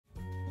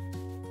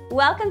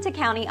Welcome to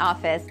County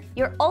Office,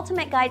 your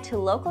ultimate guide to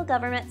local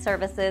government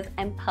services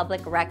and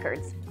public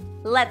records.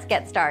 Let's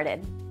get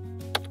started.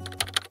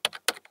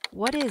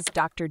 What is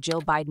Dr.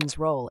 Jill Biden's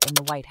role in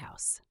the White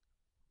House?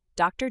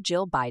 Dr.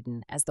 Jill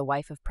Biden, as the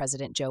wife of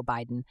President Joe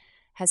Biden,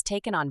 has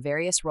taken on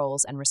various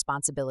roles and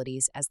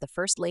responsibilities as the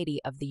First Lady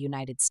of the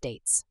United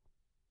States.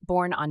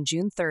 Born on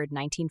June 3,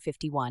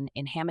 1951,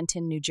 in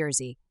Hamilton, New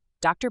Jersey,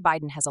 Dr.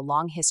 Biden has a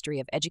long history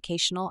of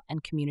educational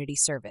and community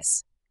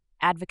service,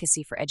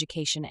 advocacy for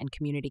education and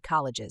community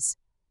colleges.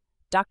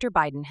 Dr.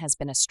 Biden has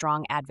been a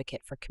strong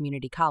advocate for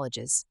community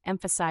colleges,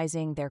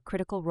 emphasizing their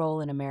critical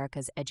role in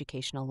America's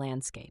educational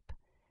landscape.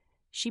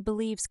 She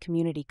believes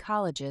community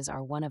colleges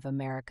are one of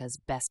America's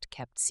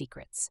best-kept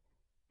secrets,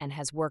 and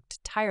has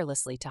worked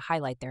tirelessly to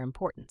highlight their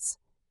importance.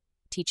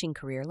 Teaching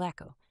career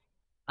LACO.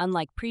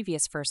 Unlike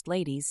previous First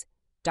Ladies,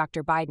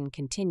 Dr. Biden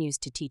continues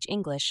to teach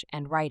English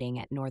and writing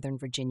at Northern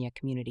Virginia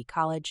Community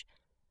College,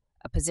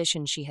 a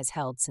position she has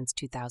held since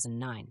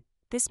 2009.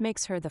 This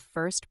makes her the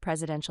first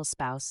presidential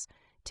spouse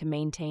to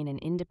maintain an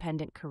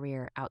independent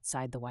career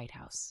outside the White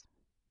House.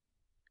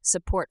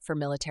 Support for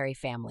military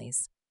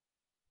families.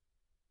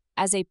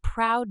 As a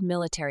proud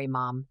military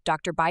mom,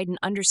 Dr. Biden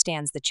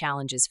understands the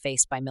challenges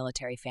faced by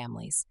military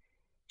families.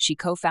 She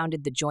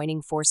co-founded the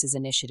Joining Forces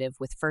initiative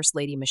with First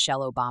Lady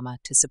Michelle Obama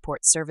to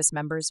support service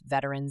members,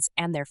 veterans,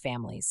 and their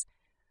families.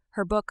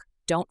 Her book,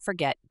 Don't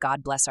Forget,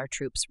 God Bless Our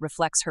Troops,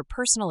 reflects her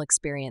personal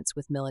experience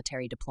with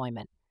military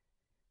deployment.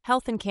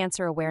 Health and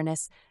cancer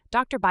awareness.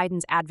 Dr.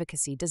 Biden's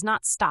advocacy does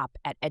not stop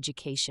at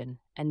education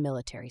and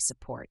military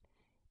support.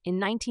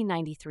 In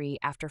 1993,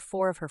 after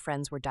 4 of her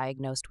friends were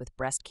diagnosed with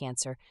breast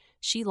cancer,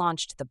 she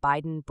launched the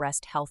Biden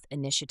Breast Health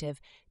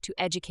Initiative to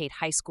educate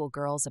high school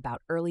girls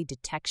about early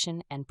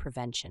detection and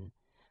prevention.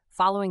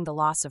 Following the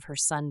loss of her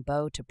son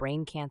Beau to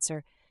brain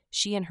cancer,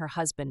 she and her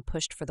husband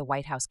pushed for the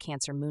White House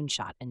Cancer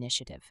Moonshot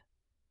Initiative.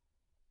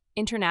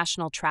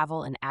 International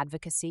travel and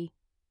advocacy.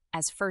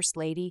 As First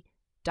Lady,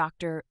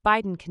 Dr.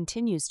 Biden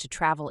continues to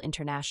travel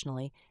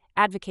internationally,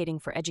 advocating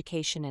for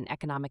education and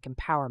economic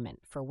empowerment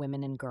for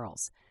women and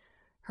girls.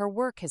 Her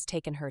work has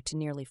taken her to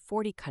nearly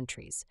 40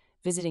 countries,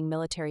 visiting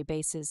military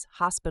bases,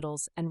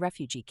 hospitals, and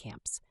refugee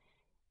camps.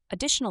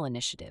 Additional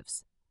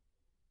initiatives.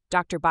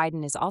 Dr.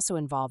 Biden is also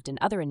involved in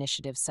other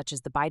initiatives such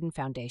as the Biden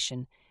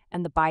Foundation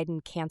and the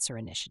Biden Cancer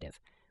Initiative,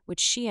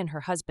 which she and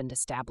her husband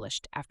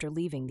established after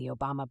leaving the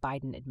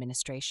Obama-Biden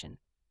administration.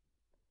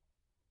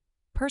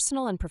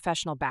 Personal and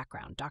professional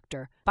background.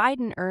 Dr.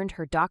 Biden earned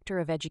her Doctor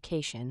of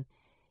Education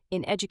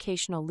in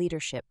Educational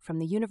Leadership from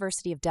the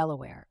University of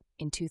Delaware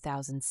in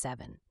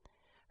 2007.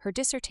 Her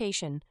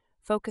dissertation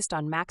focused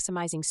on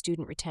maximizing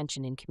student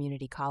retention in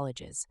community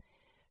colleges.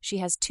 She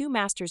has 2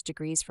 master's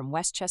degrees from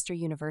Westchester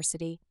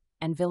University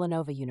and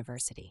Villanova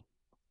University.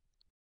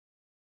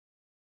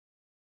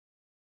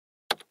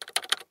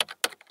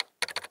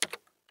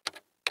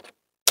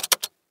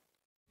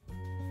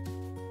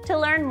 To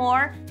learn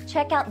more,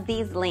 check out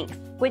these links,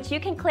 which you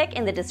can click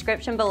in the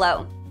description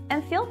below.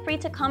 And feel free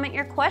to comment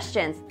your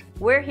questions.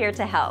 We're here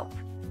to help.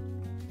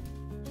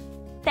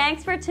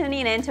 Thanks for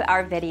tuning in to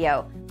our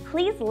video.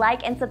 Please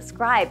like and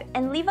subscribe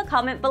and leave a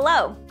comment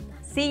below.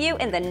 See you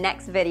in the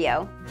next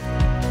video.